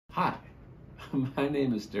Hi, my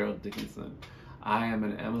name is Dickenson. I am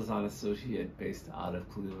an Amazon associate based out of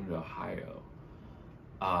Cleveland, Ohio.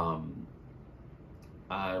 Um,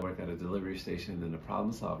 I work at a delivery station in the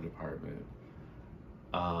problem solve department.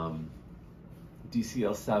 Um,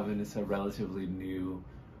 DCL7 is a relatively new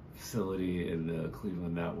facility in the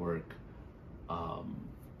Cleveland network. Um,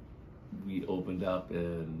 we opened up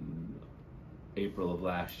in April of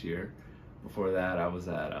last year. Before that, I was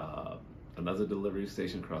at another delivery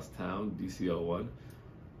station across town, DCL1.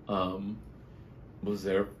 Was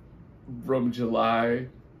there from July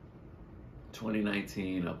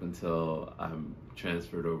 2019 up until I'm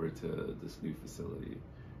transferred over to this new facility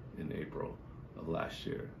in April of last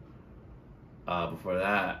year. Before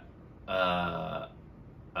that, I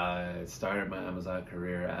started my Amazon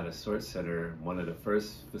career at a sort center, one of the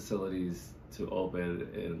first facilities to open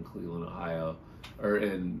in Cleveland, Ohio, or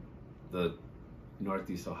in the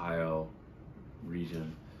Northeast Ohio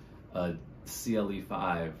region.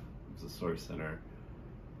 CLE5 was a sort center.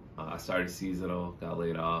 I started seasonal, got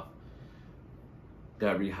laid off,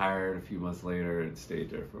 got rehired a few months later, and stayed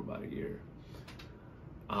there for about a year.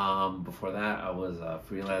 Before that, I was a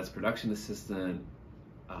freelance production assistant.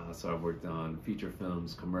 So I've worked on feature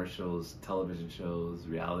films, commercials, television shows,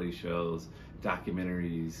 reality shows,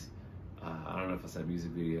 documentaries. I don't know if I said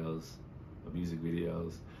music videos, but music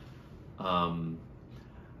videos.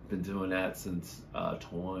 Been doing that since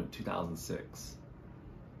 2006.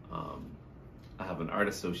 I have an art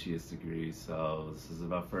associate's degree, so this is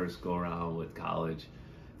my first go around with college.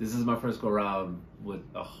 This is my first go around with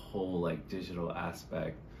a whole like digital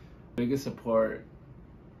aspect. Biggest support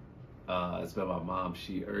has been my mom.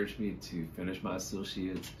 She urged me to finish my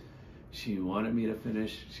associates. She wants me to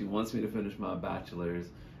finish my bachelor's.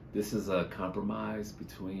 This is a compromise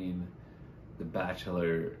between the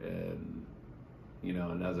bachelor and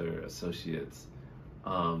another associates.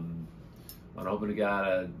 What I'm hoping to get out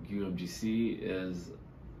of UMGC is,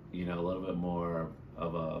 a little bit more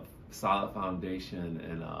of a solid foundation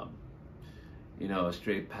and, a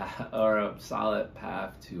straight path or a solid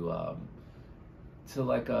path to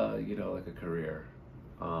like a career.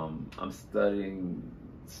 I'm studying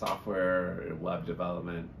software and web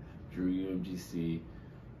development through UMGC,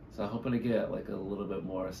 so I'm hoping to get like a little bit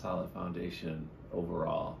more solid foundation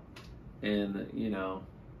overall, and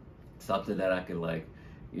something that I can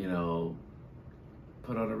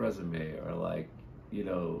put on a resume or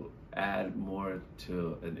add more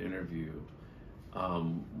to an interview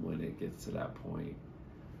when it gets to that point.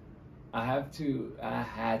 I had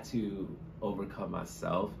to overcome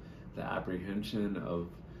myself, the apprehension of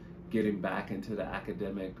getting back into the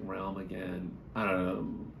academic realm again. I don't know,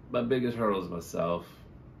 my biggest hurdle is myself.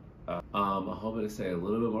 I'm hoping to stay a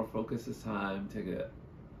little bit more focused this time, take it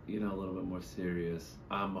a little bit more serious.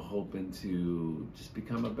 I'm hoping to just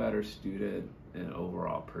become a better student and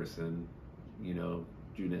overall person, through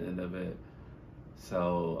the end of it.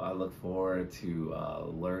 So I look forward to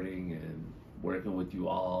learning and working with you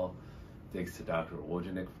all. Thanks to Dr.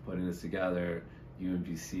 Wojcik for putting this together,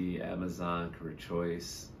 UMGC, Amazon, Career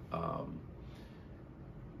Choice.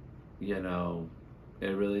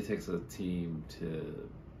 It really takes a team to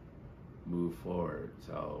move forward.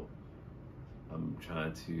 So I'm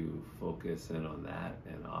trying to focus in on that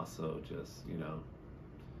and also just,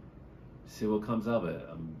 see what comes of it.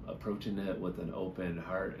 I'm approaching it with an open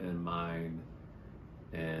heart and mind,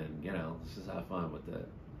 and, let's just have fun with it.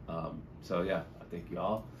 So yeah, I thank you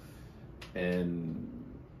all. And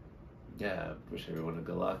yeah, wish everyone a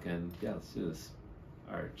good luck, and yeah, let's do this.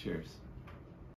 All right, cheers.